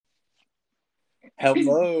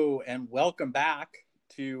Hello and welcome back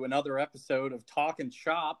to another episode of Talk and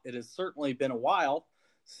Shop. It has certainly been a while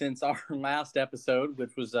since our last episode,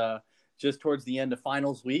 which was just towards the end of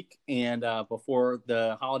finals week and before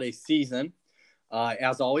the holiday season.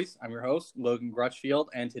 As always, I'm your host, Logan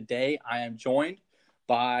Grutchfield, and today I am joined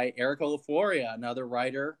by Erica LaFloria, another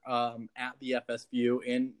writer at the FSView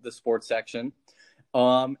in the sports section.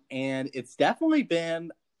 And it's definitely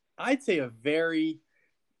been, I'd say, a very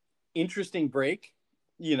interesting break,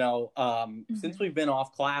 since we've been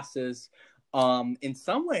off classes. In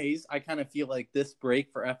some ways, I kind of feel like this break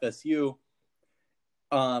for FSU,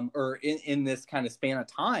 or in this kind of span of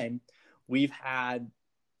time, we've had,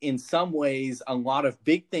 in some ways, a lot of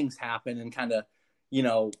big things happen and kind of,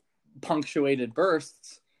 punctuated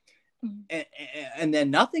bursts, and then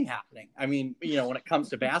nothing happening. I mean, when it comes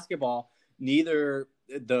to basketball, neither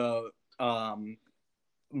the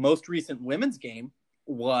most recent women's game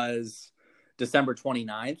was December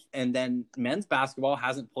 29th, and then men's basketball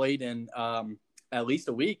hasn't played in at least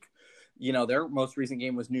a week. Their most recent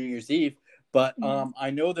game was New Year's Eve, but I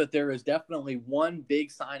know that there is definitely one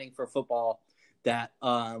big signing for football that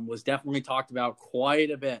was definitely talked about quite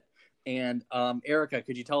a bit. And Erica,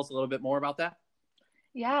 could you tell us a little bit more about that?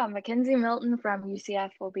 Yeah, Mackenzie Milton from UCF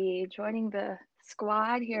will be joining the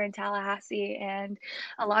squad here in Tallahassee, and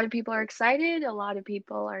a lot of people are excited. A lot of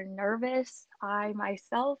people are nervous. I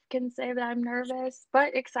myself can say that I'm nervous,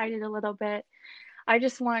 but excited a little bit. I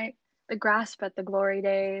just want the grasp at the glory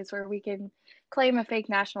days where we can claim a fake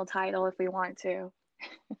national title if we want to.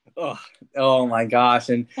 Oh, oh my gosh.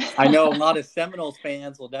 And I know a lot of Seminoles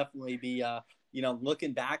fans will definitely be,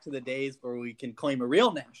 looking back to the days where we can claim a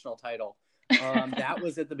real national title. That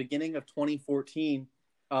was at the beginning of 2014.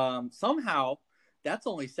 Somehow, that's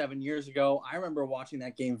only 7 years ago. I remember watching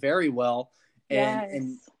that game very well. And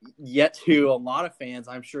Yes. yet to a lot of fans,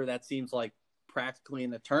 I'm sure that seems like practically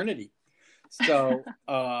an eternity. So,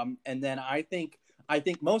 and then I think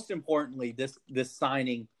most importantly, this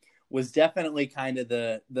signing was definitely kind of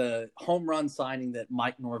the home run signing that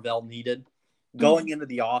Mike Norvell needed going into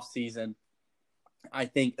the offseason. I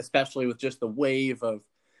think, especially with just the wave of,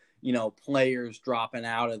 players dropping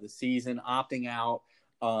out of the season, opting out.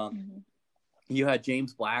 You had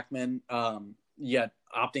James Blackman,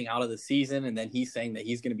 opting out of the season, and then he's saying that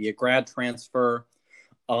he's going to be a grad transfer.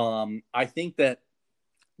 I think that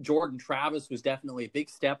Jordan Travis was definitely a big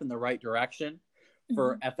step in the right direction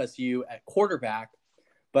for FSU at quarterback.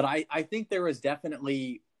 But I think he was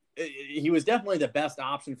definitely the best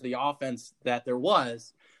option for the offense that there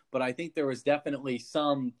was. But I think there was definitely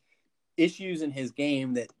some issues in his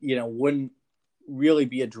game that, wouldn't really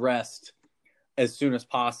be addressed as soon as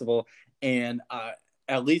possible. And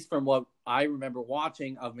at least from what I remember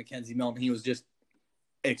watching of Mackenzie Milton, he was just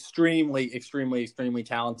extremely, extremely, extremely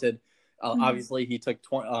talented. Obviously, he took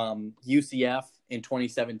UCF in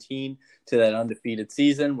 2017 to that undefeated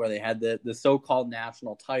season where they had the so-called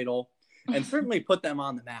national title and certainly put them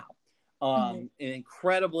on the map. An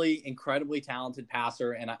incredibly, incredibly talented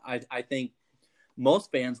passer. And I think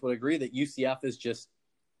most fans would agree that UCF is just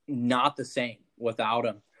not the same without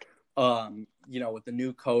him, with the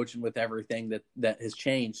new coach and with everything that has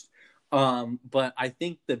changed. But I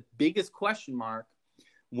think the biggest question mark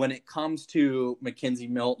when it comes to Mackenzie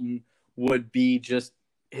Milton would be just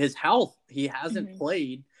his health. He hasn't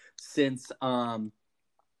played since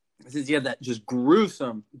he had that just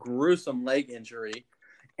gruesome leg injury.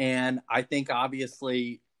 And I think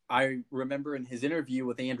obviously I remember in his interview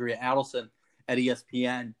with Andrea Adelson at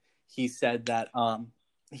ESPN, he said that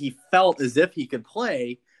he felt as if he could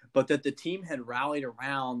play, but that the team had rallied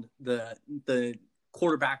around the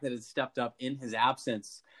quarterback that had stepped up in his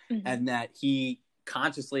absence, and that he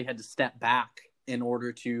consciously had to step back in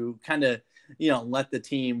order to kind of, let the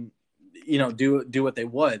team, do what they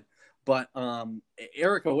would. But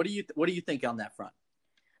Erica, what do you think on that front?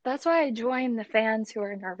 That's why I joined the fans who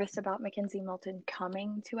are nervous about Mackenzie Milton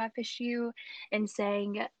coming to FSU and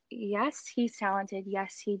saying, yes, he's talented.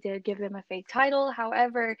 Yes, he did give them a fake title.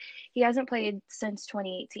 However, he hasn't played since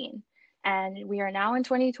 2018. And we are now in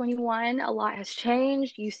 2021. A lot has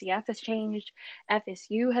changed. UCF has changed.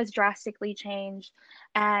 FSU has drastically changed.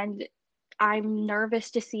 And I'm nervous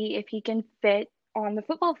to see if he can fit on the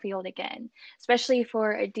football field again, especially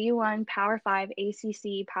for a D1 Power 5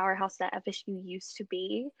 ACC powerhouse that FSU used to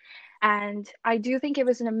be. And I do think it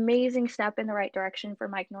was an amazing step in the right direction for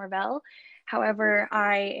Mike Norvell. However,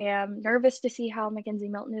 I am nervous to see how Mackenzie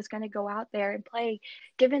Milton is going to go out there and play,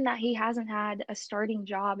 given that he hasn't had a starting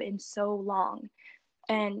job in so long.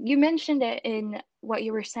 And you mentioned it in what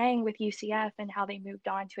you were saying with UCF and how they moved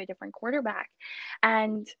on to a different quarterback.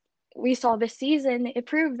 And we saw this season, it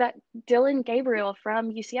proved that Dylan Gabriel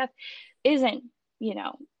from UCF isn't, you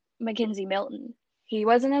know, McKenzie Milton. He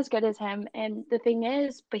wasn't as good as him. And the thing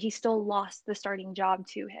is, but he still lost the starting job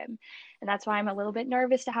to him. And that's why I'm a little bit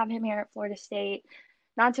nervous to have him here at Florida State.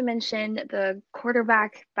 Not to mention the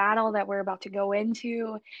quarterback battle that we're about to go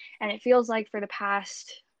into. And it feels like for the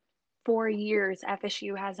past 4 years,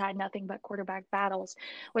 FSU has had nothing but quarterback battles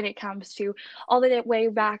when it comes to all the way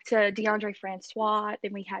back to DeAndre Francois.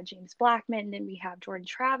 Then we had James Blackman. Then we have Jordan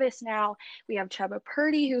Travis now. We have Chubba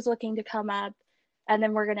Purdy, who's looking to come up. And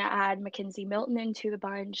then we're going to add McKenzie Milton into the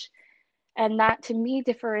bunch. And that, to me,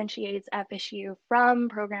 differentiates FSU from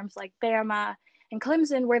programs like Bama and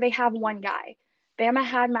Clemson, where they have one guy. Bama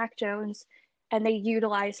had Mac Jones, and they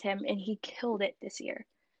utilized him, and he killed it this year.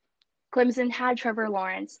 Clemson had Trevor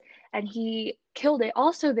Lawrence, and he killed it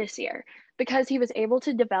also this year because he was able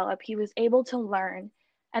to develop, he was able to learn,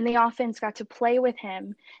 and the offense got to play with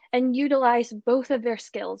him and utilize both of their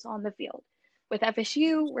skills on the field. With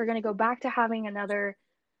FSU, we're going to go back to having another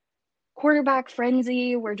quarterback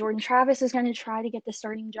frenzy where Jordan Travis is going to try to get the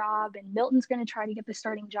starting job and Milton's going to try to get the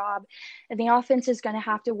starting job. And the offense is going to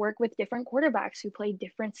have to work with different quarterbacks who play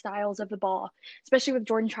different styles of the ball, especially with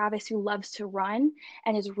Jordan Travis, who loves to run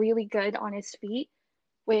and is really good on his feet.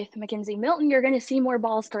 With McKenzie Milton, you're going to see more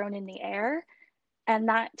balls thrown in the air. And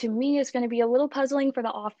that, to me, is going to be a little puzzling for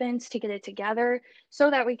the offense to get it together so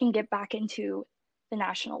that we can get back into the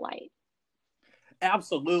national light.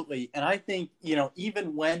 Absolutely. And I think,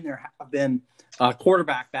 even when there have been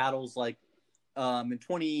quarterback battles like in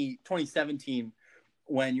 2017,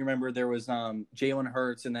 when you remember there was Jalen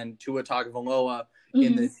Hurts and then Tua Tagovailoa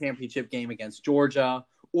in the championship game against Georgia,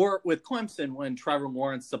 or with Clemson when Trevor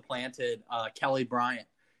Lawrence supplanted Kelly Bryant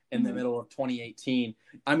in the middle of 2018.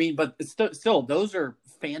 I mean, but still, those are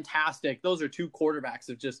fantastic. Those are two quarterbacks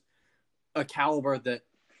of just a caliber that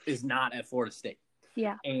is not at Florida State.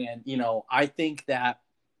 Yeah. And, I think that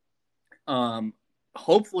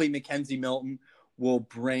hopefully McKenzie Milton will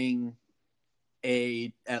bring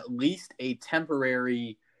at least a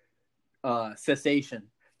temporary cessation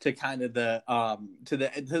to kind of to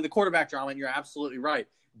the quarterback drama. And you're absolutely right.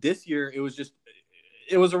 This year, it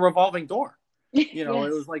was a revolving door. Yes. It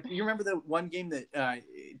was like, you remember the one game that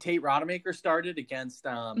Tate Rodemaker started against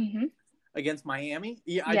Miami?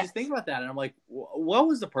 Yeah, I just think about that and I'm like, what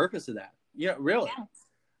was the purpose of that? Yeah, really. Yes.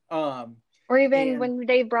 Or even when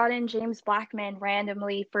they brought in James Blackman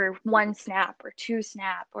randomly for 1 snap or 2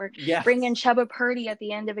 snap, or bring in Chubba Purdy at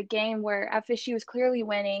the end of a game where FSU is clearly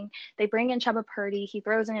winning. They bring in Chubba Purdy. He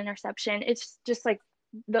throws an interception. It's just like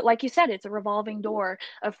you said, it's a revolving door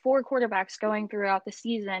of 4 quarterbacks going throughout the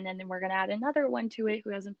season. And then we're going to add another one to it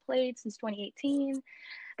who hasn't played since 2018.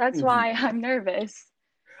 That's why I'm nervous.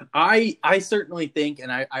 I certainly think,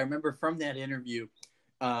 and I remember from that interview,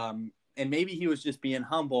 and maybe he was just being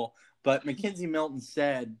humble, but McKenzie Milton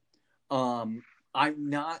said, I'm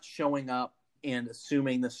not showing up and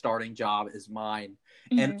assuming the starting job is mine.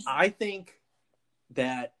 And I think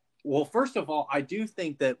that, well, first of all, I do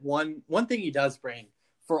think that one thing he does bring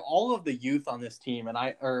for all of the youth on this team, and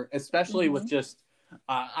especially with just,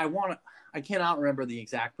 I cannot remember the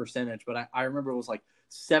exact percentage, but I remember it was like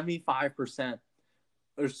 75%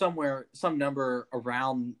 or some number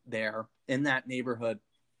around there in that neighborhood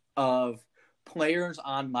of players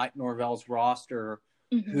on Mike Norvell's roster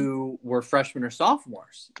who were freshmen or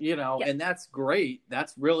sophomores, and that's great.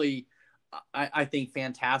 That's really, I think,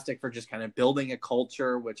 fantastic for just kind of building a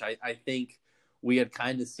culture, which I think we had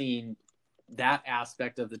kind of seen that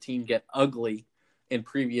aspect of the team get ugly in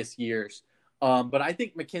previous years. But I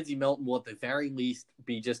think McKenzie Milton will at the very least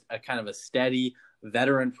be just a kind of a steady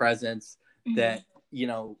veteran presence that,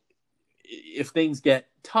 if things get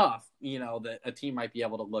tough, that a team might be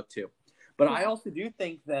able to look to. But I also do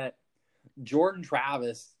think that Jordan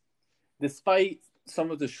Travis, despite some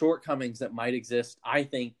of the shortcomings that might exist, I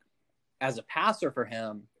think as a passer for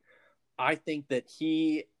him, I think that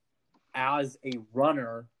he, as a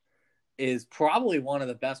runner, is probably one of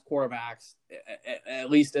the best quarterbacks, at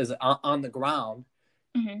least as on the ground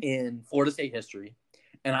in Florida State history.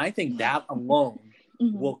 And I think that alone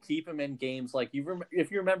will keep him in games like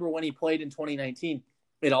if you remember when he played in 2019,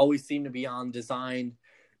 it always seemed to be on designed,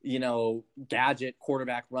 gadget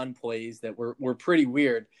quarterback run plays that were pretty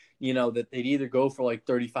weird, that they'd either go for like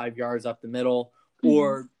 35 yards up the middle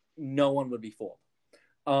or no one would be fooled.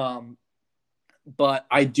 But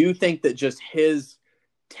I do think that just his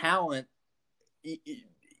talent,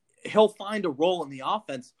 he'll find a role in the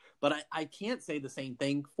offense, but I can't say the same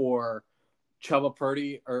thing for Chubba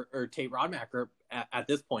Purdy or Tate Rodemaker at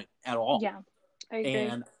this point at all. Yeah, I agree.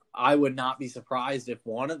 And I would not be surprised if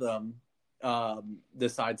one of them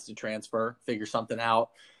decides to transfer, figure something out.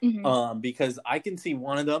 Because I can see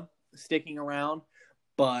one of them sticking around,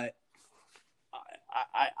 but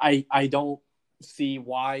I don't see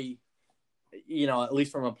why, at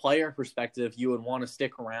least from a player perspective, you would want to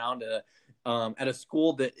stick around at a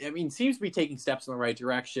school that, seems to be taking steps in the right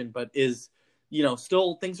direction, but is,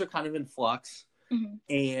 still things are kind of in flux,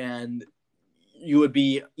 and you would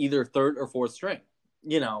be either third or fourth string,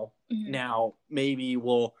 Now maybe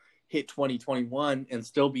we'll hit 2021 and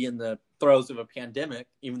still be in the throes of a pandemic,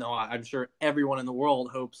 even though I'm sure everyone in the world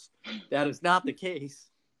hopes that is not the case.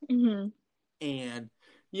 And,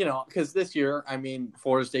 because this year,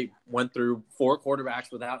 Florida State went through 4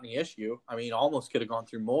 quarterbacks without any issue. Almost could have gone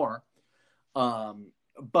through more.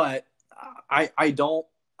 But I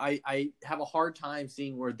have a hard time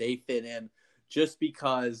seeing where they fit in, just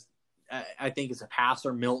because I think as a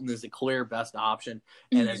passer, Milton is the clear best option.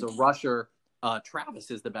 And as a rusher,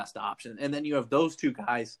 Travis is the best option. And then you have those two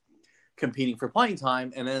guys competing for playing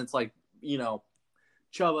time. And then it's like,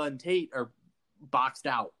 Chubba and Tate are boxed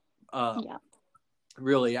out.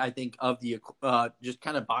 Really, I think of the just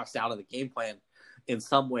kind of boxed out of the game plan in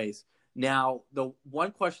some ways. Now, the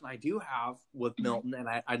one question I do have with Milton, and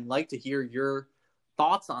I'd like to hear your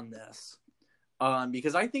thoughts on this,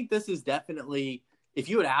 because I think this is definitely, if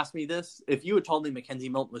you had asked me this, if you had told me McKenzie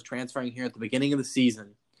Milton was transferring here at the beginning of the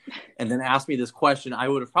season and then asked me this question, I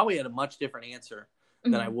would have probably had a much different answer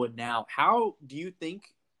than I would now. How do you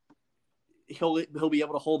think he'll be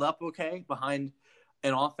able to hold up okay behind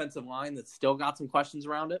an offensive line that's still got some questions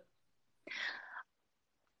around it?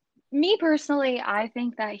 Me personally, I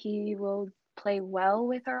think that he will play well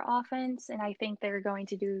with our offense, and I think they're going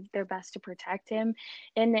to do their best to protect him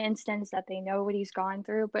in the instance that they know what he's gone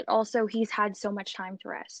through, but also he's had so much time to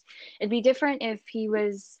rest. It'd be different if he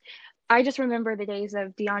was. I just remember the days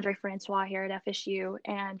of Deondre Francois here at FSU,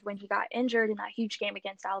 and when he got injured in that huge game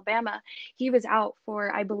against Alabama, he was out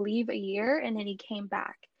for, I believe, a year, and then he came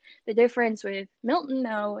back. The difference with Milton,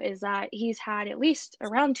 though, is that he's had at least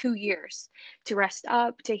around 2 years to rest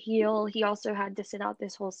up, to heal. He also had to sit out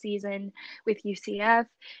this whole season with UCF.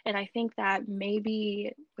 And I think that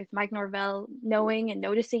maybe with Mike Norvell knowing and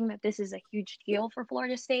noticing that this is a huge deal for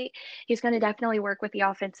Florida State, he's going to definitely work with the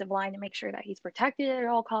offensive line to make sure that he's protected at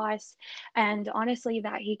all costs. And honestly,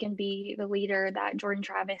 that he can be the leader that Jordan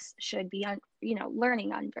Travis should be,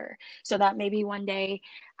 learning under. So that maybe one day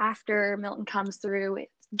after Milton comes through,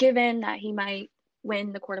 it's given that he might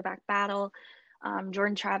win the quarterback battle,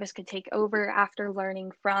 Jordan Travis could take over after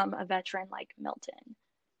learning from a veteran like Milton.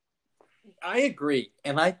 I agree.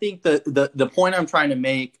 And I think the point I'm trying to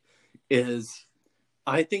make is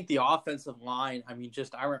I think the offensive line,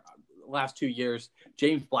 last 2 years,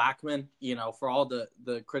 James Blackman, for all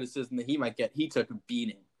the criticism that he might get, he took a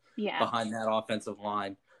beating behind that offensive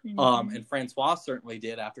line. And Francois certainly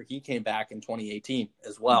did after he came back in 2018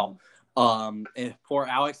 as well. And poor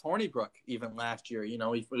Alex Hornibrook, even last year,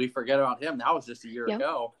 we forget about him. That was just a year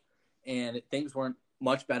ago, and things weren't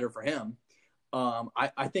much better for him.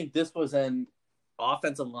 I think this was an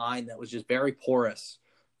offensive line that was just very porous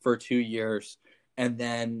for 2 years. And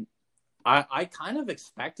then I kind of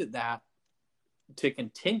expected that to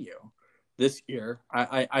continue this year.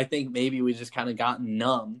 I think maybe we just kind of gotten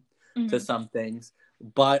numb to some things,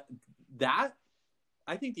 but I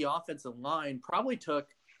think the offensive line probably took,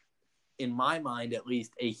 in my mind at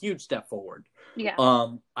least, a huge step forward.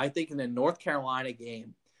 I think in the North Carolina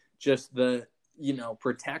game, just the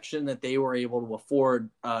protection that they were able to afford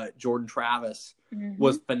Jordan Travis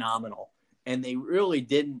was phenomenal. And they really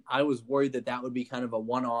didn't. I was worried that would be kind of a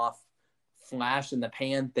one-off flash in the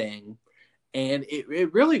pan thing, and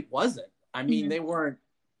it really wasn't. They weren't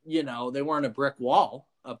a brick wall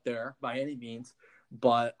up there by any means,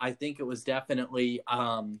 but I think it was definitely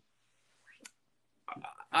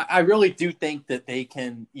I really do think that they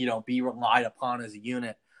can, be relied upon as a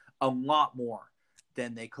unit a lot more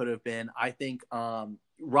than they could have been. I think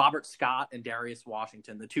Robert Scott and Darius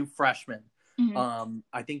Washington, the two freshmen,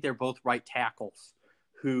 I think they're both right tackles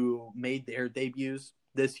who made their debuts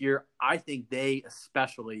this year. I think they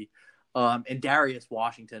especially, and Darius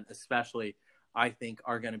Washington especially, I think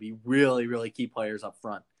are going to be really, really key players up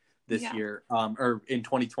front this year, or in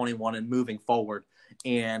 2021 and moving forward.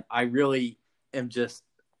 And I really am just,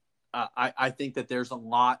 I think that there's a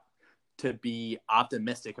lot to be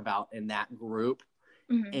optimistic about in that group.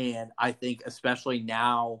 And I think especially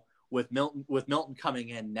now with Milton coming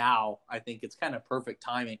in now, I think it's kind of perfect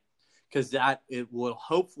timing, because it will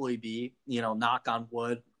hopefully be, knock on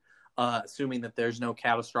wood, assuming that there's no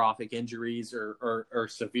catastrophic injuries or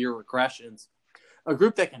severe regressions, a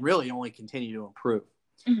group that can really only continue to improve.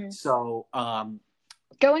 So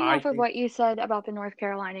Going I off of think what you said about the North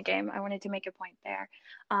Carolina game, I wanted to make a point there.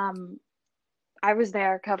 Um, I was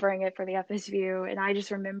there covering it for the FSU, and I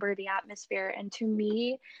just remember the atmosphere. And to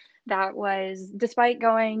me, that was, despite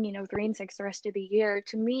going, 3-6 the rest of the year,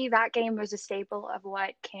 to me, that game was a staple of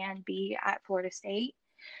what can be at Florida State.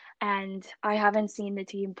 And I haven't seen the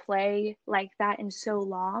team play like that in so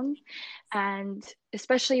long. And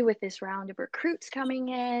especially with this round of recruits coming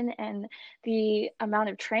in and the amount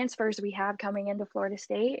of transfers we have coming into Florida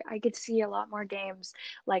State, I could see a lot more games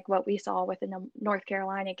like what we saw with the North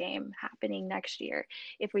Carolina game happening next year.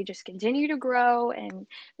 If we just continue to grow, and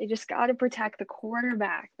they just got to protect the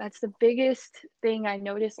quarterback. That's the biggest thing I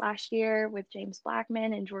noticed last year with James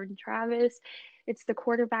Blackman and Jordan Travis. It's the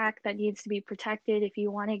quarterback that needs to be protected if you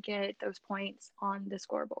want to get those points on the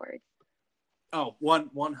scoreboard. Oh,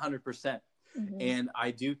 100%. Mm-hmm. And I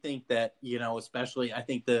do think that, especially I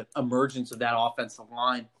think the emergence of that offensive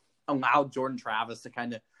line allowed Jordan Travis to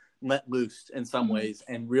kind of let loose in some Mm-hmm. ways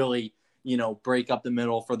and really, break up the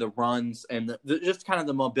middle for the runs and just kind of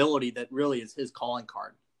the mobility that really is his calling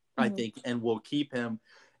card, I Mm-hmm. think, and will keep him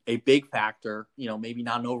a big factor, maybe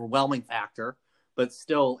not an overwhelming factor, but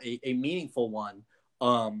still a meaningful one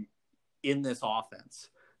in this offense.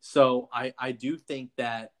 So I do think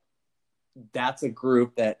that that's a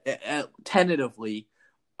group that tentatively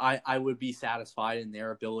I would be satisfied in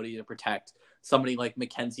their ability to protect somebody like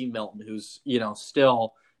McKenzie Milton, who's,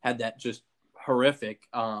 still had that just horrific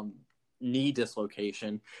knee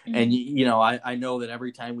dislocation. Mm-hmm. And, I know that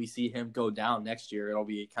every time we see him go down next year, it'll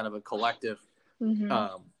be kind of a collective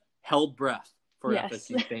Mm-hmm. held breath for Yes.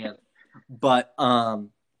 FSU fans. But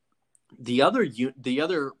the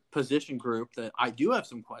other position group that I do have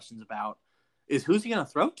some questions about is who's he going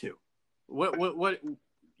to throw to? What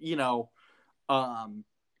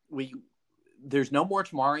there's no more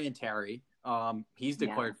Tamarian Terry. He's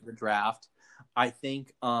declared for the draft. I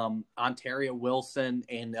think Ontario Wilson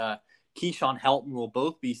and Keyshawn Helton will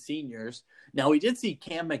both be seniors. Now, we did see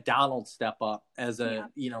Cam McDonald step up as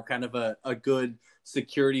kind of a good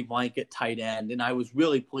security blanket tight end, and I was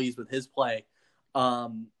really pleased with his play.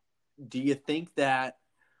 Do you think that,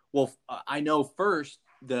 well, I know first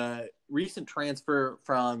the recent transfer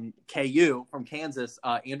from KU, from Kansas,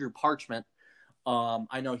 Andrew Parchment,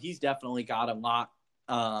 I know he's definitely got a lot.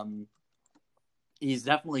 He's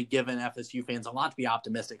definitely given FSU fans a lot to be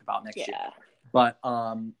optimistic about next year. But,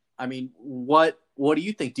 I mean, what do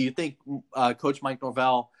you think? Do you think Coach Mike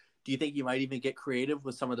Norvell, do you think you might even get creative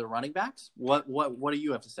with some of the running backs? What do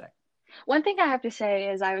you have to say? One thing I have to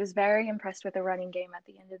say is I was very impressed with the running game at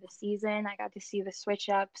the end of the season. I got to see the switch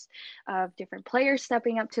ups of different players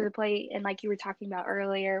stepping up to the plate. And like you were talking about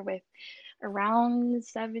earlier, with around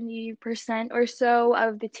 70% or so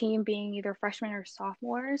of the team being either freshmen or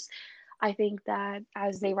sophomores, I think that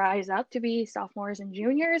as they rise up to be sophomores and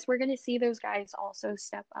juniors, we're going to see those guys also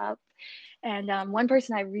step up. And one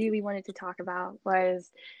person I really wanted to talk about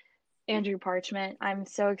was Andrew Parchment. I'm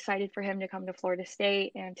so excited for him to come to Florida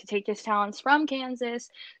State and to take his talents from Kansas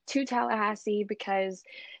to Tallahassee, because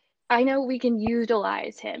I know we can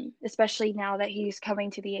utilize him, especially now that he's coming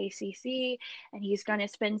to the ACC and he's going to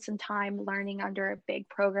spend some time learning under a big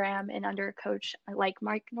program and under a coach like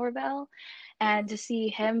Mike Norvell. And to see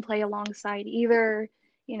him play alongside either,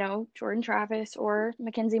 Jordan Travis or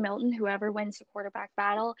McKenzie Milton, whoever wins the quarterback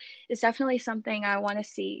battle, is definitely something I want to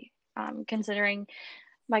see, considering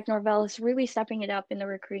Mike Norvell is really stepping it up in the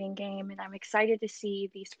recruiting game, and I'm excited to see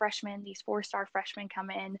these freshmen, these 4-star freshmen come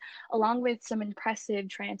in, along with some impressive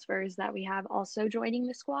transfers that we have also joining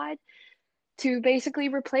the squad to basically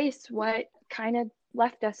replace what kind of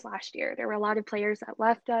left us last year. There were a lot of players that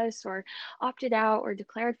left us or opted out or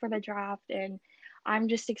declared for the draft, and I'm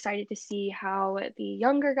just excited to see how the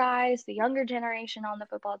younger guys, the younger generation on the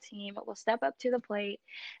football team will step up to the plate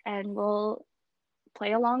and will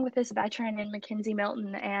play along with this veteran in McKenzie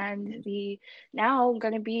Milton and the now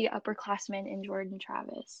going to be upperclassman in Jordan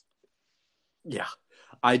Travis. Yeah,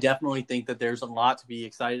 I definitely think that there's a lot to be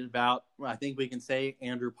excited about. I think we can say,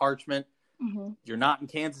 Andrew Parchment, you're not in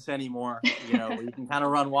Kansas anymore. You can kind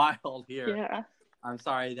of run wild here. Yeah. I'm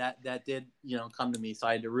sorry that did, come to me. So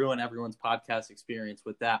I had to ruin everyone's podcast experience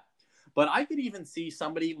with that. But I could even see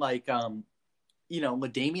somebody like,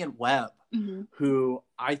 LaDamian Webb, who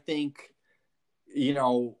I think,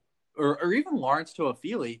 or even Lawrence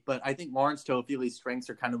Toafili, but I think Lawrence Toafili's strengths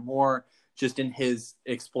are kind of more just in his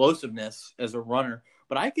explosiveness as a runner.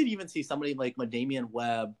 But I could even see somebody like LaDamian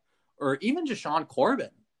Webb or even Jashawn Corbin.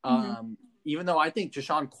 Even though I think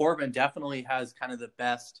Jashawn Corbin definitely has kind of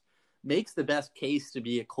makes the best case to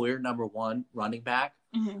be a clear number one running back.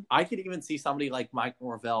 I could even see somebody like Mike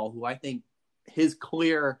Norvell, who I think his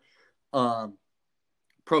clear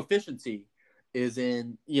proficiency is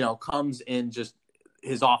in, comes in just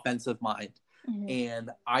his offensive mind. Mm-hmm.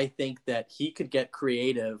 And I think that he could get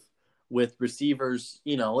creative with receivers,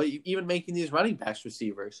 even making these running backs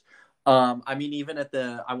receivers. I mean, even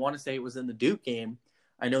I want to say it was in the Duke game,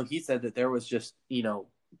 I know he said that there was just,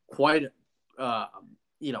 quite a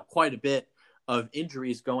bit of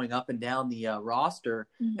injuries going up and down the roster,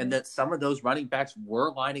 Mm-hmm. and that some of those running backs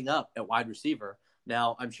were lining up at wide receiver.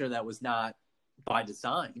 Now, I'm sure that was not by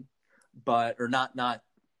design, not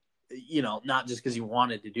just because he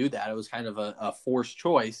wanted to do that. It was kind of a forced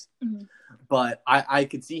choice. Mm-hmm. But I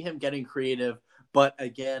could see him getting creative. But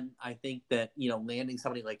again, I think that, landing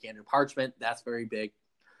somebody like Andrew Parchment, that's very big.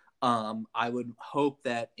 I would hope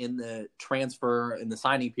that in the transfer, in the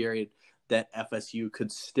signing period, that FSU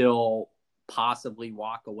could still possibly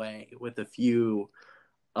walk away with a few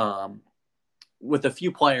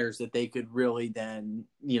players that they could really then,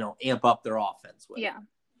 amp up their offense with. Yeah,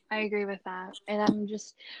 I agree with that. And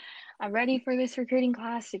I'm ready for this recruiting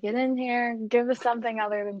class to get in here and give us something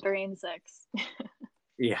other than 3-6.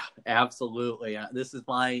 Yeah, absolutely. This is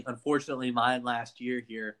unfortunately my last year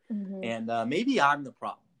here, mm-hmm. and maybe I'm the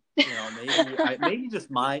problem. Maybe just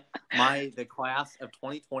the class of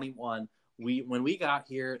 2021. When we got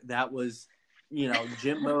here, that was,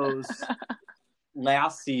 Jimbo's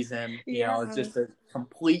last season. It's just a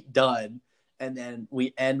complete dud, and then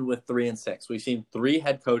we end with 3-6. We've seen 3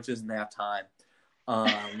 head coaches in that time.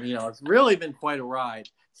 It's really been quite a ride.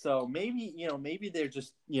 So maybe they're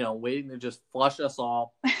just, waiting to just flush us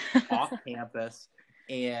all off campus,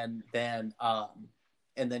 and then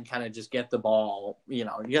kind of just get the ball,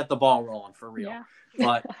 rolling for real. Yeah.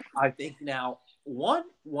 But I think now one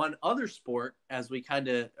other sport, as we kind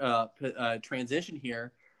of transition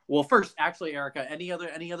here. Well, first, actually, Erica, any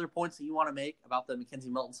other points that you want to make about the McKenzie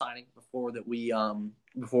Milton signing before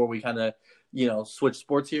we kind of switch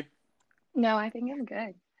sports here? No, I think I'm good.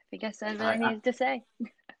 I think I said what I needed to say.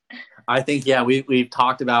 I think, yeah, we've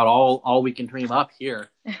talked about all we can dream up here.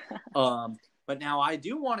 But now I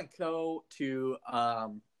do want to go to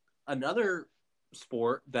another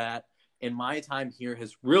sport that in my time here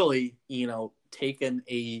has really, taken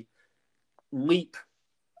a leap,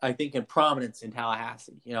 I think, in prominence in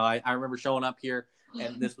Tallahassee. I remember showing up here,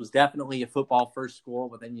 and this was definitely a football first school,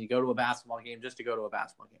 but then you go to a basketball game just to go to a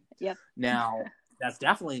basketball game. Yep. Now, that's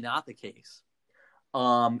definitely not the case.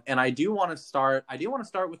 And I do want to start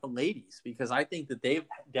with the ladies, because I think that they've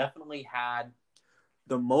definitely had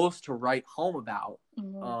the most to write home about,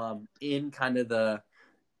 mm-hmm. In kind of the,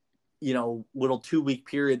 little 2-week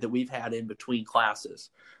period that we've had in between classes.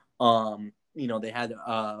 They had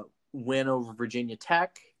a win over Virginia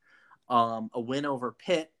Tech, a win over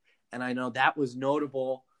Pitt. And I know that was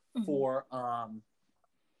notable mm-hmm. for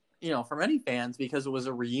many fans, because it was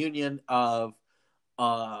a reunion of,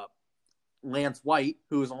 Lance White,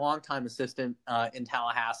 who was a longtime assistant in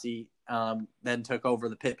Tallahassee, then took over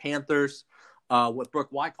the Pitt Panthers with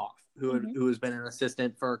Brooke Wyckoff, who has been an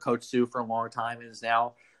assistant for Coach Sue for a long time and is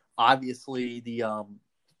now obviously the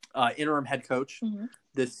interim head coach mm-hmm.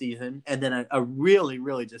 this season. And then a really,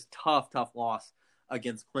 really just tough loss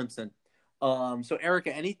against Clemson. So,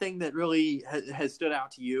 Erica, anything that really has stood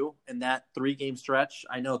out to you in that 3-game stretch?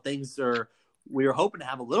 I know we were hoping to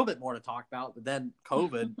have a little bit more to talk about, but then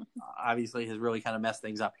COVID obviously has really kind of messed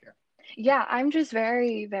things up here. Yeah, I'm just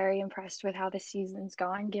very, very impressed with how the season's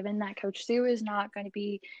gone, given that Coach Sue is not going to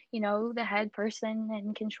be, the head person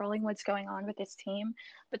and controlling what's going on with this team.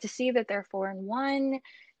 But to see that they're 4-1,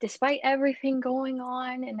 despite everything going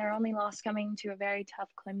on, and their only loss coming to a very tough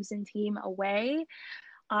Clemson team away,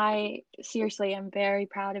 I seriously am very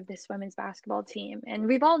proud of this women's basketball team. And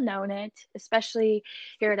we've all known it, especially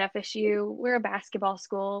here at FSU. We're a basketball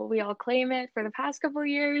school. We all claim it for the past couple of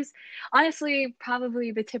years. Honestly,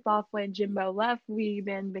 probably the tip-off when Jimbo left, we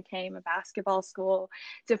then became a basketball school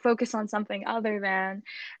to focus on something other than.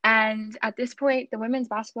 And at this point, the women's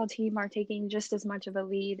basketball team are taking just as much of a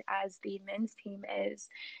lead as the men's team is.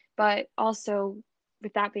 But also,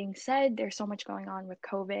 with that being said, there's so much going on with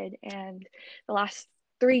COVID, and the last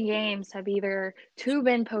 3 games have either 2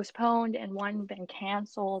 been postponed and 1 been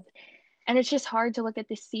canceled. And it's just hard to look at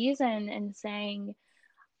this season and saying,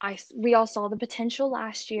 we all saw the potential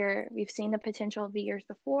last year. We've seen the potential of the years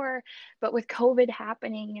before, but with COVID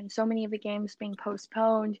happening and so many of the games being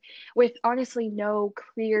postponed with honestly no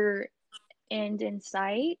clear end in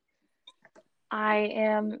sight, I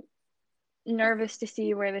am nervous to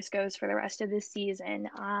see where this goes for the rest of this season.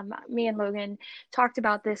 Me and Logan talked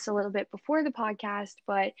about this a little bit before the podcast,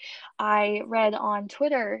 but I read on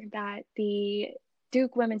Twitter that the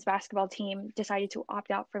Duke women's basketball team decided to opt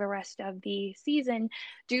out for the rest of the season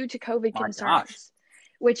due to COVID concerns.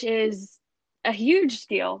 which is a huge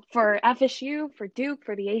deal for FSU, for Duke,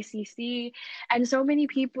 for the ACC. And so many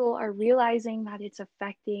people are realizing that it's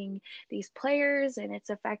affecting these players, and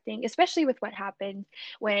it's affecting, especially with what happened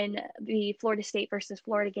when the Florida State versus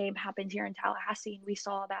Florida game happened here in Tallahassee. And we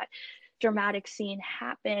saw that dramatic scene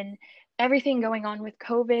happen. Everything going on with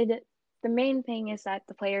COVID. The main thing is that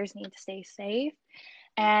the players need to stay safe.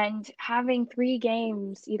 And having 3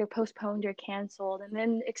 games either postponed or canceled and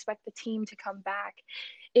then expect the team to come back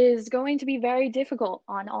is going to be very difficult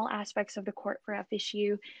on all aspects of the court for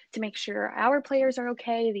FSU to make sure our players are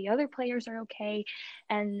okay, the other players are okay,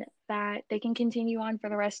 and that they can continue on for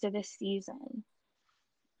the rest of this season.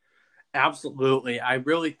 Absolutely. I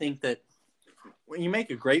really think that you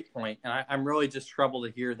make a great point, and I'm really just troubled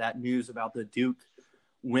to hear that news about the Duke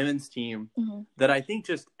women's team. Mm-hmm. That I think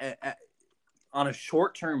just on a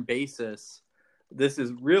short-term basis, this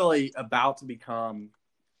is really about to become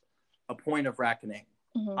a point of reckoning,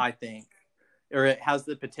 Mm-hmm. I think, or it has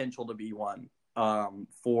the potential to be one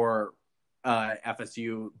for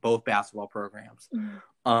FSU, both basketball programs.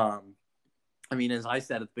 Mm-hmm. I mean, as I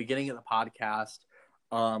said at the beginning of the podcast,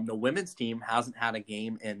 the women's team hasn't had a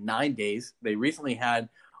game in 9 days. They recently had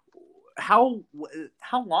how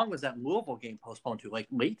long was that Louisville game postponed to? Like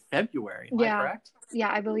late February, am I correct?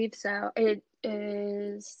 Yeah, I believe so. It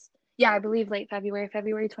is, I believe late February.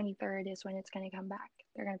 February 23rd is when it's going to come back.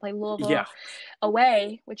 They're going to play Louisville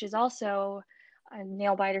away, which is also a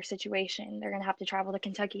nail-biter situation. They're going to have to travel to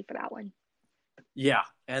Kentucky for that one. Yeah,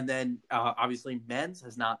 and then obviously men's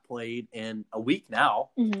has not played in a week now,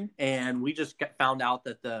 mm-hmm. and we just found out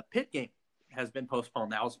that the Pitt game has been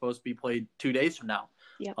postponed. That was supposed to be played 2 days from now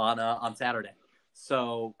on Saturday.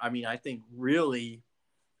 So, I mean, I think really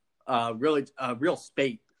a real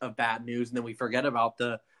spate of bad news, and then we forget about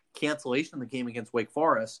the cancellation of the game against Wake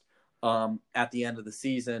Forest at the end of the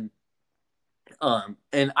season.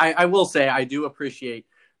 And I will say I do appreciate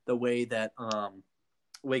the way that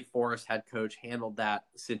Wake Forest head coach handled that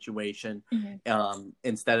situation mm-hmm.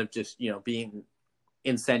 Instead of just, being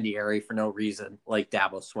incendiary for no reason like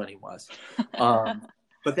Dabo Swinney was.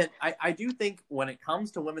 But then I do think when it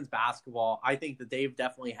comes to women's basketball, I think that they've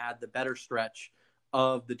definitely had the better stretch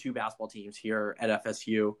of the two basketball teams here at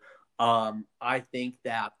FSU. I think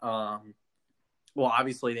that,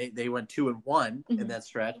 obviously they went 2-1 mm-hmm. in that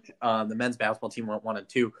stretch. The men's basketball team went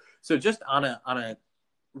 1-2. So just on a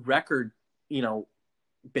record,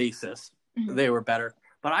 basis, mm-hmm. they were better.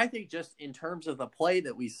 But I think just in terms of the play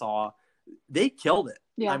that we saw, they killed it.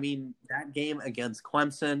 Yeah. I mean, that game against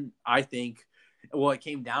Clemson, I think, it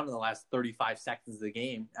came down to the last 35 seconds of the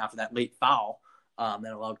game after that late foul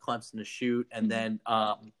that allowed Clemson to shoot. And then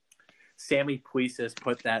Sammy Puisis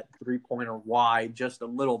put that three-pointer wide just a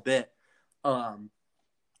little bit.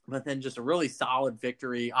 But then just a really solid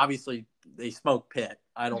victory. Obviously, they smoked Pitt.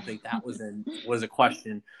 I don't think that was a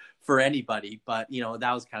question for anybody. But,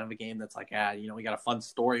 that was kind of a game that's like, we got a fun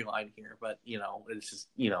storyline here. But, it's just,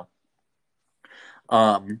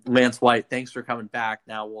 Lance White, thanks for coming back.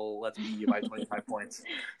 Now let's beat you by 25 points.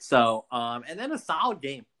 So, and then a solid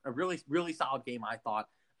game, a really, really solid game, I thought,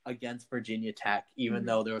 against Virginia Tech, even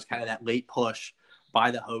though there was kind of that late push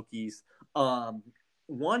by the Hokies.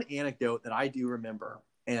 One anecdote that I do remember,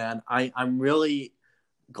 and I'm really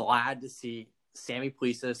glad to see Sammy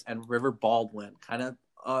Puisis and River Baldwin, kind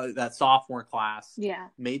of that sophomore class,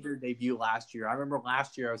 made their debut last year. I remember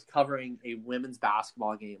last year I was covering a women's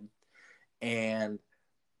basketball game, and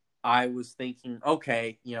I was thinking,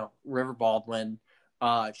 okay, River Baldwin,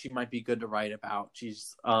 she might be good to write about.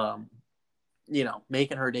 She's,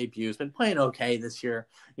 making her debut. Has been playing okay this year.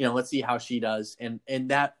 Let's see how she does. And in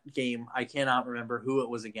that game, I cannot remember who it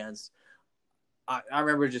was against. I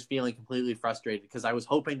remember just feeling completely frustrated because I was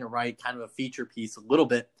hoping to write kind of a feature piece a little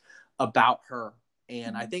bit about her.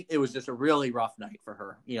 And I think it was just a really rough night for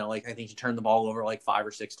her. I think she turned the ball over like 5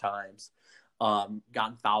 or 6 times.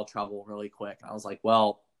 Got in foul trouble really quick. And I was like,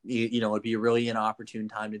 well, it'd be a really inopportune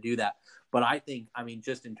time to do that. But I think,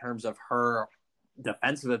 just in terms of her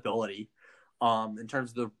defensive ability, in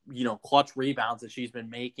terms of the, clutch rebounds that she's been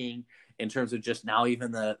making, in terms of just now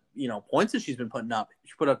even the, points that she's been putting up.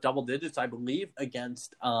 She put up double digits, I believe,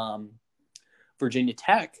 against Virginia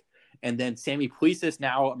Tech. And then Sammy Puisis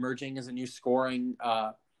now emerging as a new scoring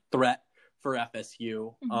threat for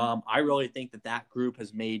FSU. I really think that group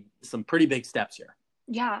has made some pretty big steps here.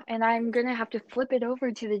 Yeah, and I'm going to have to flip it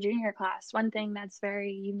over to the junior class. One thing that's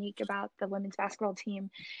very unique about the women's basketball team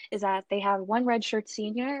is that they have one redshirt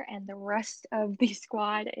senior and the rest of the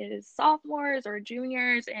squad is sophomores or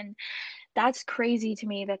juniors. And that's crazy to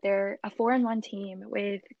me that they're a 4-1 team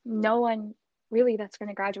with no one really that's going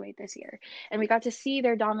to graduate this year. And we got to see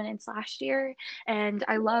their dominance last year. And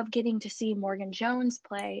I love getting to see Morgan Jones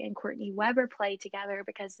play and Courtney Weber play together,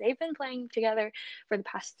 because they've been playing together for the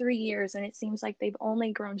past 3 years. And it seems like they've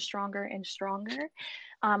only grown stronger and stronger.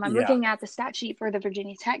 I'm Yeah. looking at the stat sheet for the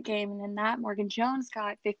Virginia Tech game, and in that, Morgan Jones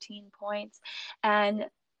got 15 points. And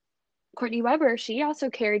Courtney Weber, she also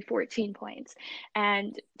carried 14 points.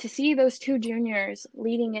 And to see those two juniors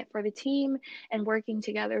leading it for the team and working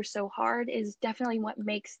together so hard is definitely what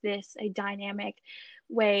makes this a dynamic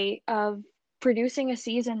way of producing a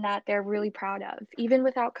season that they're really proud of. Even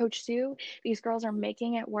without Coach Sue, these girls are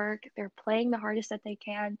making it work. They're playing the hardest that they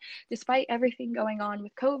can, despite everything going on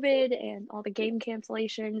with COVID and all the game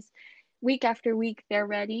cancellations. Week after week, they're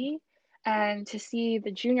ready, and to see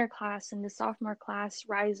the junior class and the sophomore class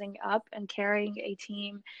rising up and carrying a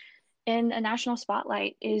team in a national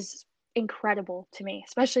spotlight is incredible to me,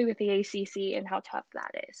 especially with the ACC and how tough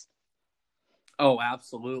that is. Oh,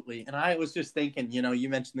 absolutely. And I was just thinking, you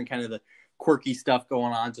mentioned the kind of the quirky stuff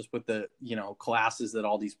going on just with the, classes that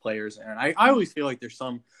all these players are in. I always feel like there's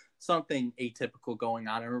something atypical going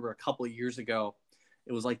on. I remember a couple of years ago,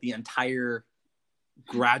 it was like the entire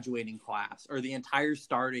graduating class or the entire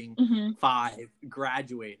starting five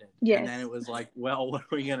graduated. Yes. And then it was like, well, what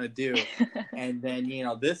are we going to do? And then,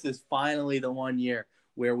 this is finally the one year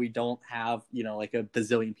where we don't have, like a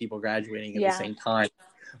bazillion people graduating at the same time.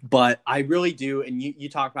 But I really do. And you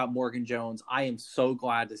talk about Morgan Jones. I am so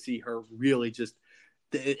glad to see her really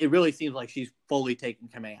it really seems like she's fully taken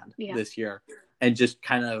command this year. And just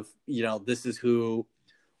kind of, this is who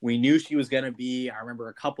we knew she was going to be. I remember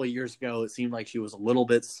a couple of years ago, it seemed like she was a little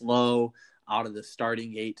bit slow out of the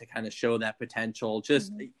starting gate to kind of show that potential.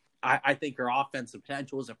 Just, I think her offensive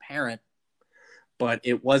potential was apparent, but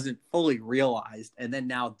it wasn't fully realized. And then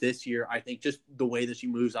now this year, I think just the way that she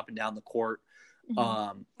moves up and down the court,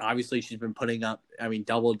 obviously she's been putting up,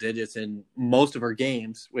 double digits in most of her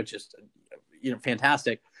games, which is,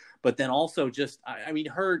 fantastic. But then also just,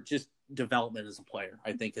 her just development as a player,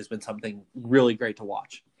 I think has been something really great to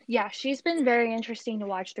watch. Yeah, she's been very interesting to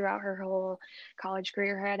watch throughout her whole college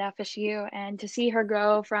career here at FSU, and to see her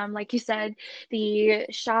grow from, like you said, the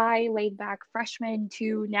shy, laid-back freshman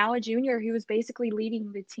to now a junior who was basically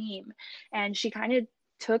leading the team. And she kind of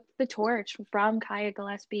took the torch from Kaya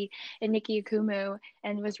Gillespie and Nikki Akumu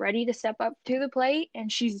and was ready to step up to the plate,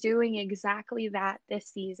 and she's doing exactly that this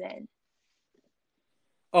season.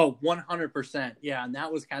 Oh, 100%. Yeah. And that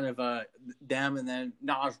was kind of them. And then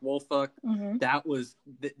Naj Wolfuk, that was,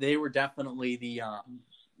 they were definitely the,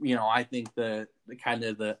 I think the kind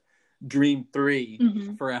of the dream three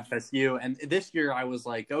for FSU. And this year I was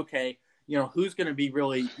like, okay, who's going to be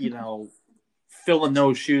really, filling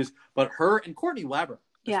those shoes, but her and Courtney Weber,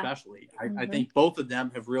 especially, I think both of them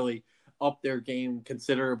have really up their game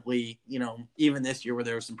considerably, even this year where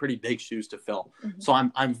there were some pretty big shoes to fill. So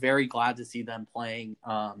I'm very glad to see them playing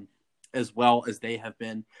as well as they have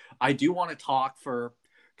been. I do want to talk for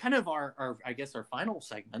kind of our I guess our final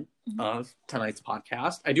segment of tonight's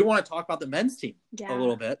podcast. I do want to talk about the men's team a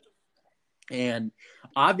little bit. And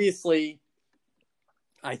obviously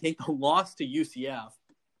I think the loss to UCF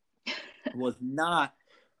was not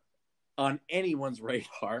on anyone's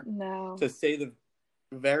radar, to say the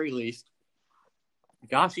very least.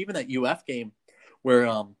 Gosh, even that UF game where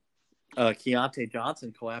Keontae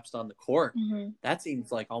Johnson collapsed on the court, that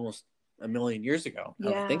seems like almost a million years ago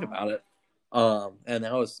now I think about it. And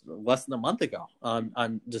that was less than a month ago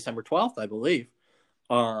on December 12th, I believe.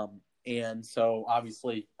 And so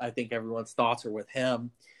obviously I think everyone's thoughts are with him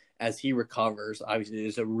as he recovers. Obviously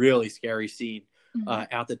there's a really scary scene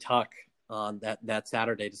at the Tuck on that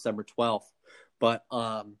Saturday, December 12th. But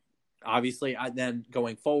obviously, then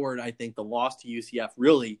going forward, I think the loss to UCF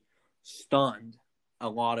really stunned a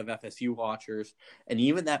lot of FSU watchers. And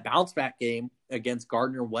even that bounce back game against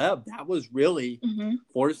Gardner Webb, that was really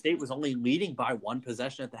Florida State was only leading by one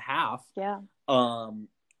possession at the half.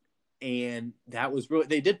 And that was really,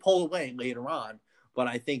 they did pull away later on, but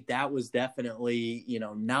I think that was definitely,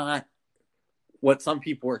 not what some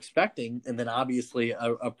people were expecting. And then obviously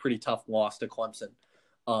a pretty tough loss to Clemson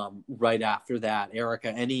right after that. Erica,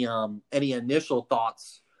 any initial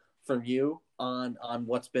thoughts from you on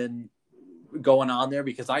what's been going on there?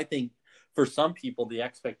 Because I think for some people, the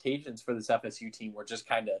expectations for this FSU team were just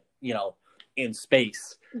kind of, in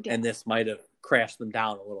space, and this might have crashed them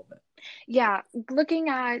down a little bit. Yeah, looking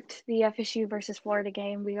at the FSU versus Florida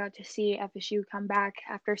game, we got to see FSU come back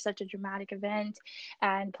after such a dramatic event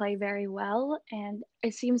and play very well. And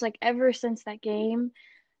it seems like ever since that game,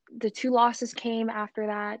 the two losses came after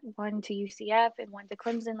that, one to UCF and one to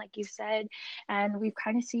Clemson, like you said. And we've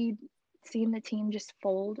kind of seen seen the team just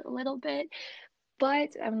fold a little bit. But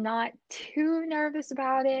I'm not too nervous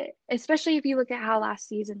about it, especially if you look at how last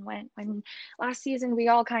season went. When last season, we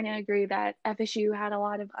all kind of agree that FSU had a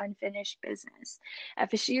lot of unfinished business.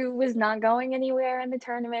 FSU was not going anywhere in the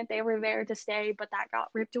tournament. They were there to stay, but that got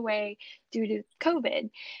ripped away due to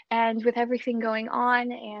COVID. And with everything going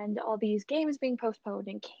on and all these games being postponed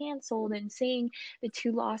and canceled, and seeing the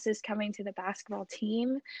 2 losses coming to the basketball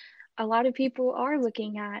team, a lot of people are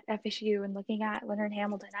looking at FSU and looking at Leonard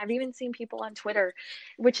Hamilton. I've even seen people on Twitter,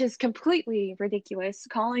 which is completely ridiculous,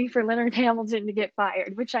 calling for Leonard Hamilton to get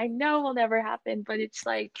fired, which I know will never happen, but it's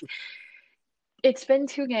like, it's been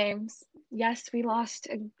 2 games. Yes, we lost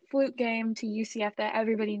a fluke game to UCF that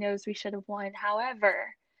everybody knows we should have won.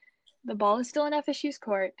 However, the ball is still in FSU's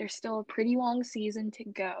court. There's still a pretty long season to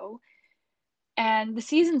go, and the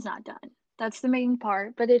season's not done. That's the main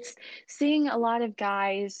part, but it's seeing a lot of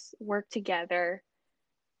guys work together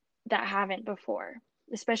that haven't before,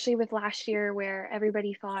 especially with last year where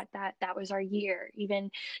everybody thought that that was our year. Even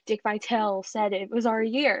Dick Vitale said it was our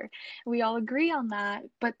year. We all agree on that,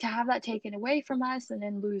 but to have that taken away from us and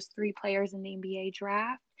then lose 3 players in the NBA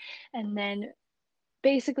draft and then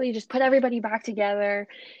basically just put everybody back together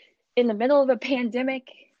in the middle of a pandemic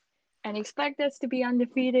and expect us to be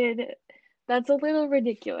undefeated, that's a little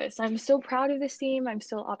ridiculous. I'm still proud of this team. I'm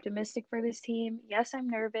still optimistic for this team. Yes, I'm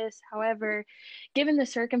nervous. However, given the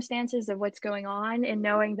circumstances of what's going on and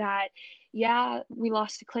knowing that, yeah, we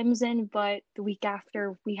lost to Clemson, but the week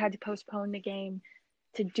after we had to postpone the game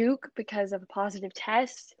to Duke because of a positive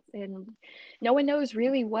test, and no one knows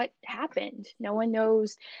really what happened. No one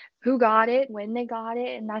knows who got it, when they got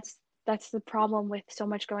it, and that's the problem with so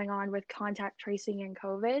much going on with contact tracing and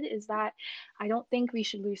COVID, is that I don't think we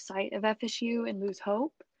should lose sight of FSU and lose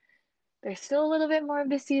hope. There's still a little bit more of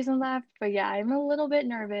the season left, but yeah, I'm a little bit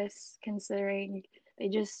nervous considering they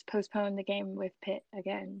just postponed the game with Pitt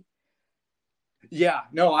again. Yeah,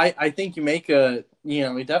 no, I think you make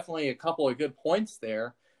definitely a couple of good points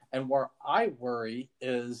there. And where I worry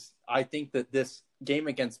is I think that this game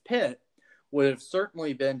against Pitt would have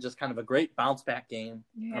certainly been just kind of a great bounce back game.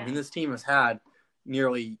 Yeah. I mean, this team has had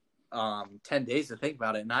nearly 10 days to think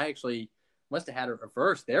about it. And I actually must have had it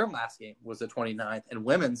reversed. Their last game was the 29th, and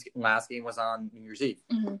women's last game was on New Year's Eve.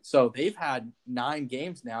 Mm-hmm. So they've had 9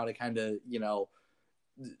 games now to kind of,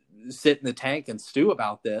 sit in the tank and stew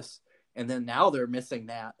about this. And then now they're missing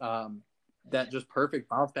that just perfect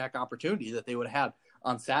bounce back opportunity that they would have had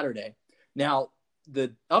on Saturday. Now,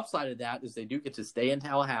 the upside of that is they do get to stay in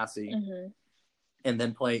Tallahassee mm-hmm. and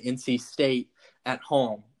then play NC State at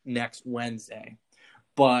home next Wednesday.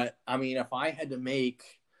 But, I mean, if I had to make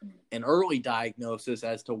an early diagnosis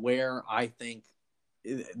as to where I think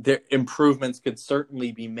the improvements could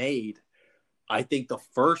certainly be made, I think the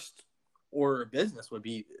first order of business would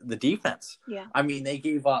be the defense. Yeah. I mean, they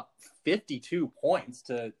gave up 52 points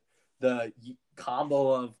to the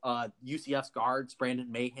combo of UCF's guards,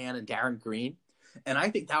 Brandon Mahan and Darren Green. And I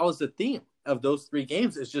think that was the theme of those 3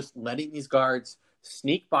 games, is just letting these guards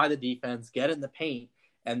sneak by the defense, get in the paint,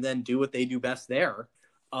 and then do what they do best there.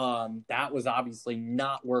 That was obviously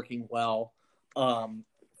not working well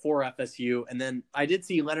for FSU. And then I did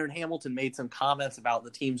see Leonard Hamilton made some comments about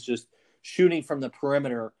the teams just shooting from the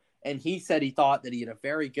perimeter. And he said he thought that he had a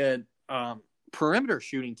very good perimeter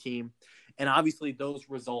shooting team. And obviously those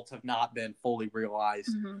results have not been fully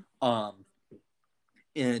realized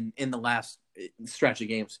in the last stretch of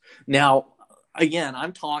games. Now, again,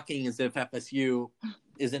 I'm talking as if FSU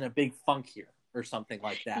is in a big funk here or something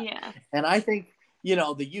like that. Yeah. And I think, the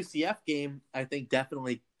UCF game, I think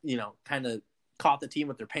definitely, kind of caught the team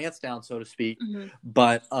with their pants down, so to speak. Mm-hmm.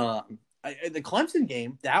 But the Clemson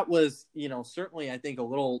game, that was, certainly I think a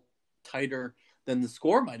little tighter than the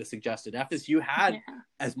score might have suggested. FSU had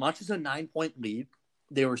as much as a 9-point lead.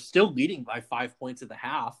 They were still leading by 5 points at the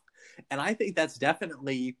half. And I think that's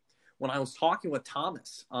definitely, when I was talking with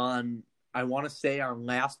Thomas on, I want to say, our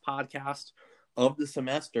last podcast of the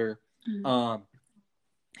semester,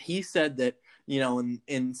 he said that,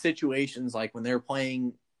 in situations like when they're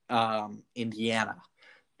playing Indiana,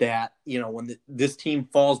 that, when this team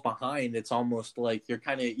falls behind, it's almost like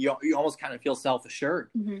you almost kind of feel self-assured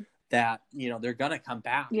that, they're going to come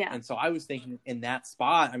back. Yeah. And so I was thinking in that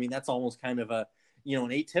spot, I mean, that's almost kind of an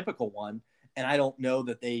atypical one. And I don't know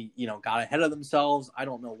that they, got ahead of themselves. I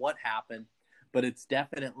don't know what happened, but it's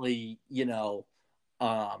definitely,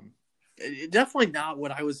 definitely not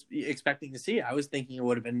what I was expecting to see. I was thinking it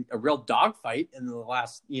would have been a real dogfight in the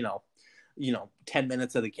last, 10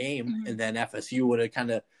 minutes of the game. And then FSU would have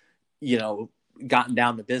kind of, gotten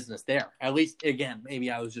down to business there. At least, again, maybe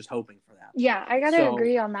I was just hoping for that. that. Yeah, I gotta So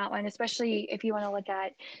agree on that one, especially if you want to look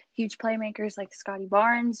at huge playmakers like Scotty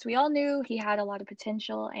Barnes. We all knew he had a lot of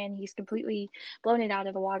potential, and he's completely blown it out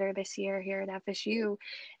of the water this year here at FSU.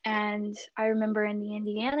 And I remember in the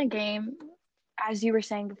Indiana game, as you were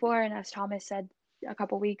saying before, and as Thomas said a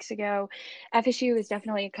couple weeks ago, FSU is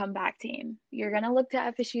definitely a comeback team. You're going to look to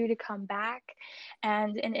FSU to come back.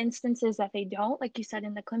 And in instances that they don't, like you said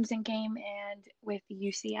in the Clemson game and with the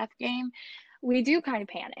UCF game, we do kind of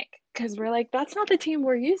panic because we're like, that's not the team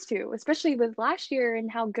we're used to, especially with last year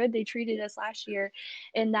and how good they treated us last year,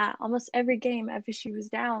 in that almost every game FSU was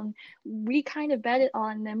down. We kind of bet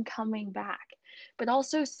on them coming back. But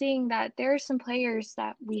also seeing that there are some players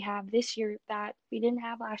that we have this year that we didn't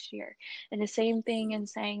have last year. And the same thing in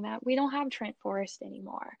saying that we don't have Trent Forrest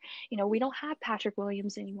anymore. We don't have Patrick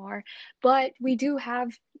Williams anymore, but we do have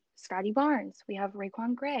Scotty Barnes. We have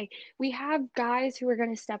Raquan Gray. We have guys who are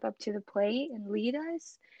going to step up to the plate and lead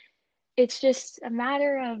us. It's just a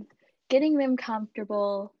matter of getting them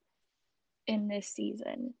comfortable in this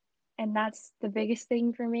season. And that's the biggest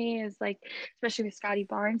thing for me is like, especially with Scotty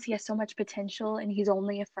Barnes, he has so much potential and he's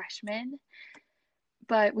only a freshman.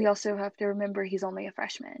 But we also have to remember he's only a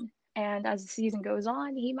freshman. And as the season goes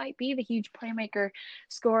on, he might be the huge playmaker,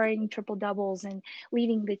 scoring triple doubles and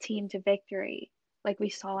leading the team to victory, like we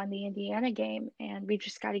saw in the Indiana game. And we've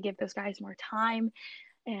just got to give those guys more time.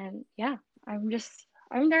 And yeah, I'm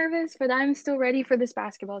nervous, but I'm still ready for this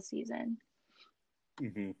basketball season.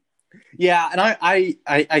 mm-hmm. Yeah, and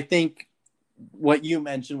I think what you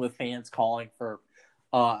mentioned with fans calling for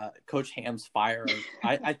Coach Ham's fire,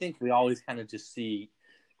 I think we always kind of just see,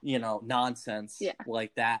 nonsense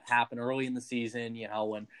like that happen early in the season.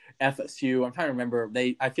 When FSU, I'm trying to remember,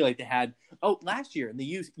 I feel like they had last year in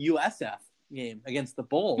the USF game against the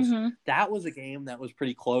Bulls, that was a game that was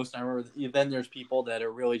pretty close. I remember then there's people that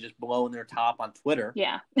are really just blowing their top on Twitter.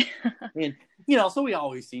 Yeah. And so we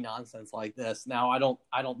always see nonsense like this. Now I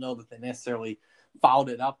don't know that they necessarily followed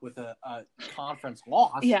it up with a conference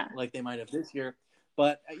loss like they might have this year.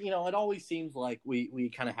 But, it always seems like we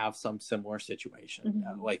kind of have some similar situation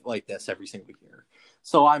like this every single year.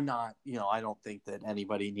 So I'm not, I don't think that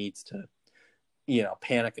anybody needs to,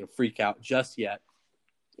 panic and freak out just yet.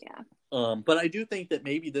 Yeah. But I do think that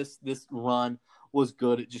maybe this run was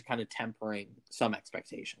good at just kind of tempering some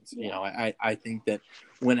expectations. Yeah. I think that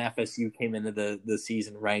when FSU came into the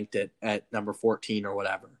season ranked at number 14 or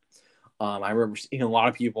whatever, I remember seeing a lot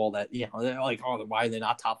of people that, they're like, oh, why are they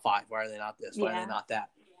not top 5? Why are they not this? Why are they not that?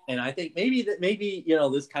 And I think maybe,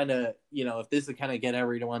 this kind of, if this would kind of get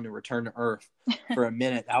everyone to return to earth for a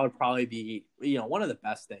minute, that would probably be, one of the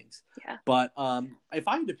best things. Yeah. But if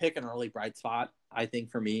I had to pick an early bright spot, I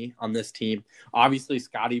think for me on this team, obviously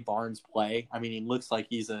Scotty Barnes' play. I mean, he looks like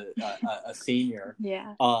he's a senior.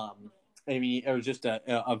 Yeah. I mean, it was just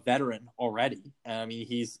a veteran already. I mean,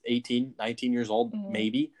 he's 18, 19 years old,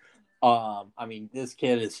 maybe. I mean, this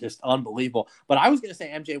kid is just unbelievable. But I was going to say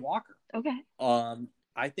MJ Walker. Okay.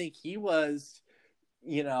 I think he was,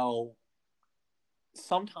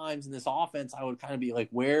 sometimes in this offense, I would kind of be like,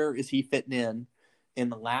 where is he fitting in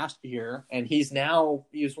the last year? And he's the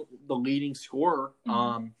leading scorer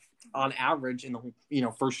on average in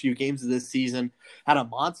the first few games of this season. Had a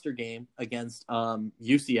monster game against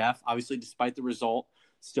UCF, obviously, despite the result.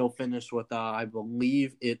 Still finished with, I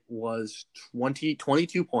believe it was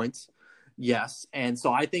 22 points. Yes. And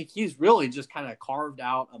so I think he's really just kind of carved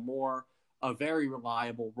out a very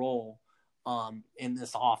reliable role in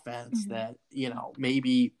this offense that,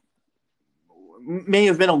 maybe may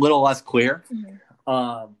have been a little less clear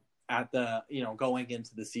at the, going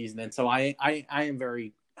into the season. And so I am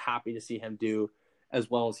very happy to see him do as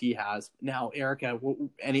well as he has. Now, Erica,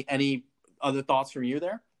 any other thoughts from you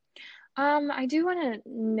there? I do want to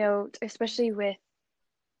note, especially with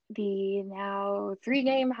the now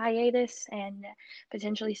 3-game hiatus and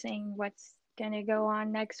potentially seeing what's going to go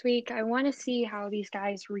on next week, I want to see how these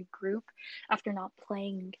guys regroup after not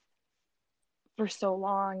playing for so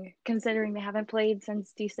long, considering they haven't played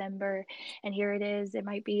since December. And here it is. It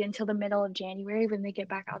might be until the middle of January when they get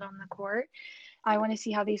back out on the court. I want to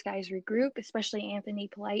see how these guys regroup, especially Anthony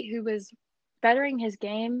Polite, who was bettering his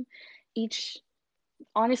game each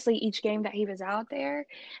game that he was out there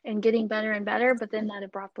and getting better and better, but then that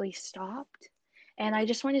abruptly stopped. And I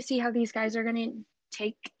just want to see how these guys are going to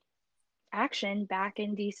take action back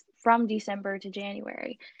from December to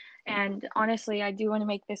January. And honestly, I do want to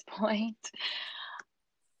make this point.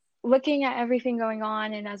 Looking at everything going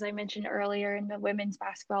on, and as I mentioned earlier in the women's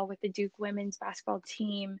basketball with the Duke women's basketball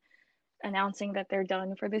team announcing that they're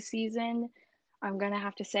done for the season, I'm going to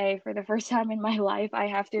have to say, for the first time in my life, I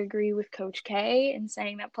have to agree with Coach K in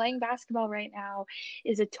saying that playing basketball right now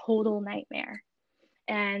is a total nightmare.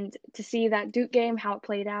 And to see that Duke game, how it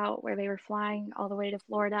played out, where they were flying all the way to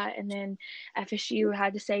Florida, and then FSU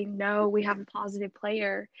had to say, no, we have a positive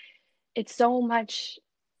player. It's so much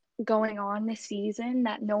going on this season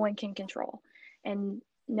that no one can control. And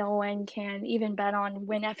no one can even bet on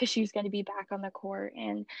when FSU is going to be back on the court.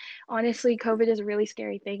 And honestly, COVID is a really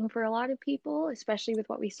scary thing for a lot of people, especially with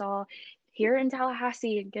what we saw here in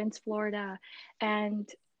Tallahassee against Florida. And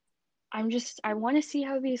I want to see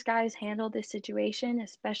how these guys handle this situation,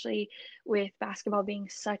 especially with basketball being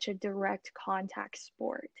such a direct contact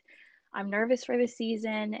sport. I'm nervous for the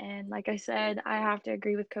season, and like I said, I have to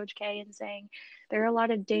agree with Coach K in saying there are a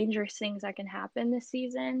lot of dangerous things that can happen this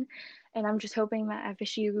season, and I'm just hoping that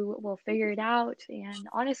FSU will figure it out. And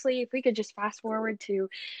honestly, if we could just fast forward to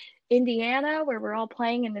Indiana, where we're all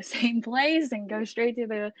playing in the same place, and go straight to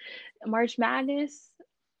the March Madness,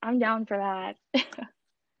 I'm down for that.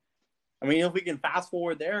 I mean, if we can fast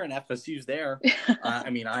forward there and FSU's there,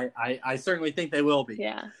 I certainly think they will be.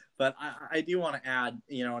 Yeah. But I do want to add,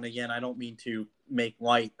 and again, I don't mean to make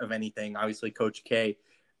light of anything. Obviously, Coach K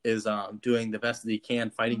is doing the best that he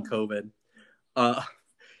can fighting COVID.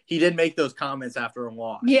 He did make those comments after a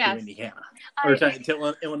loss to Indiana. To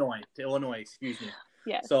Illinois, excuse me.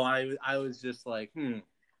 Yes. So I was just like,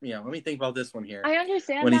 let me think about this one here. I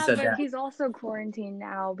understand but he's also quarantined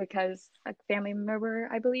now because a family member,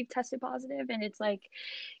 I believe, tested positive. And it's like,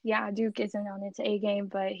 yeah, Duke isn't on its A game,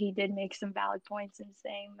 but he did make some valid points in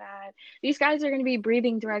saying that these guys are going to be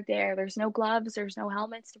breathing direct air. There's no gloves, there's no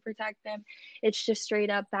helmets to protect them. It's just straight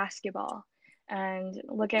up basketball. And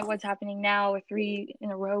look at what's happening now with 3 in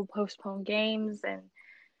a row postponed games, and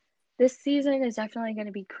this season is definitely going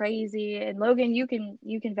to be crazy. And Logan, you can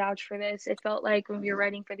vouch for this. It felt like when we were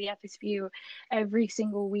writing for the FSU, every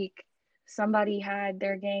single week somebody had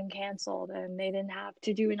their game canceled and they didn't have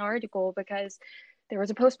to do an article because there was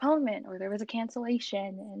a postponement or there was a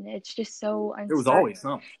cancellation, and it's just so uncertain. There was always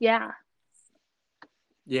something. Yeah.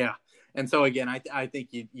 And so again, I think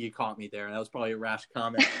you caught me there. That was probably a rash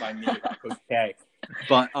comment by me about Coach K.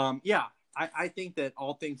 But I think that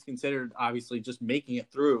all things considered, obviously just making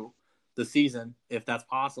it through the season, if that's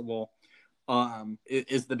possible,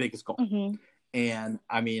 is the biggest goal. Mm-hmm. And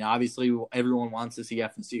I mean, obviously everyone wants to see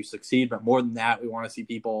FSU succeed, but more than that, we want to see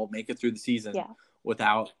people make it through the season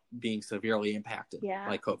without being severely impacted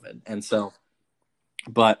by COVID. And so,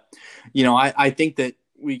 but, I think that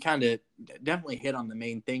we kind of definitely hit on the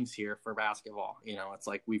main things here for basketball. It's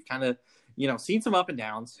like we've kind of, seen some up and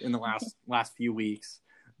downs in the last few weeks,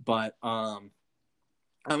 but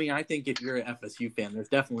I think if you're an FSU fan, there's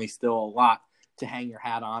definitely still a lot to hang your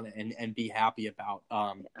hat on and be happy about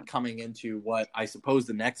coming into what I suppose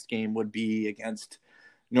the next game would be against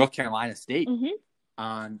North Carolina State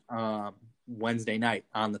on Wednesday night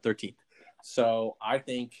on the 13th. So I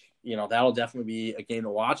think, that'll definitely be a game to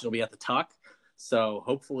watch. It'll be at the Tuck. So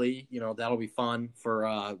hopefully, that'll be fun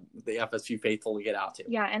for the FSU faithful to get out to.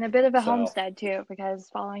 Yeah, and a bit of a homestead too, because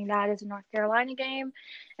following that is a North Carolina game,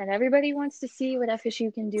 and everybody wants to see what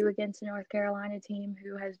FSU can do against a North Carolina team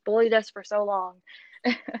who has bullied us for so long.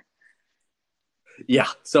 Yeah,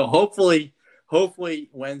 so hopefully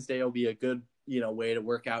Wednesday will be a good, way to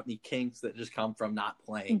work out any kinks that just come from not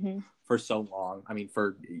playing for so long. I mean,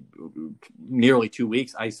 for nearly 2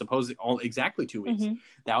 weeks, I suppose exactly 2 weeks.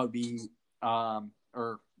 That would be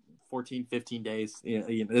or 14, 15 days.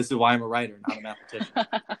 This is why I'm a writer, not a mathematician.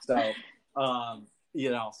 So,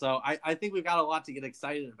 so I think we've got a lot to get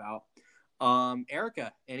excited about.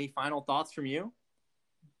 Erica, any final thoughts from you?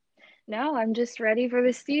 No, I'm just ready for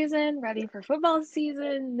the season, ready for football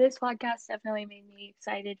season. This podcast definitely made me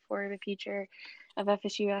excited for the future of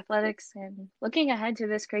FSU athletics and looking ahead to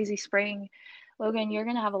this crazy spring. Logan, you're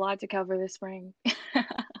going to have a lot to cover this spring.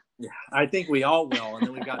 Yeah, I think we all will. And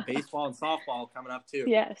then we've got baseball and softball coming up too.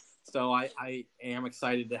 Yes. So I am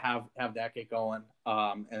excited to have that get going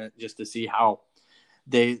and just to see how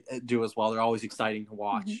they do as well. They're always exciting to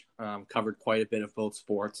watch. Covered quite a bit of both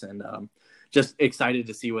sports and just excited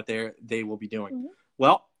to see what they will be doing.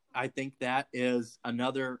 Well, I think that is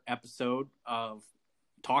another episode of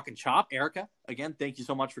Talk and Chop. Erica, again, thank you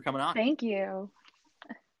so much for coming on. Thank you.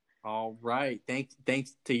 All right.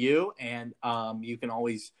 Thanks to you. And you can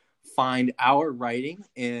always find our writing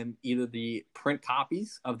in either the print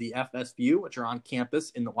copies of the FS View, which are on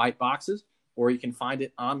campus in the white boxes, or you can find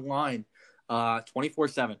it online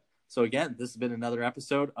 24/7. So again, this has been another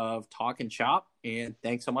episode of Talk and Chop, and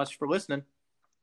thanks so much for listening.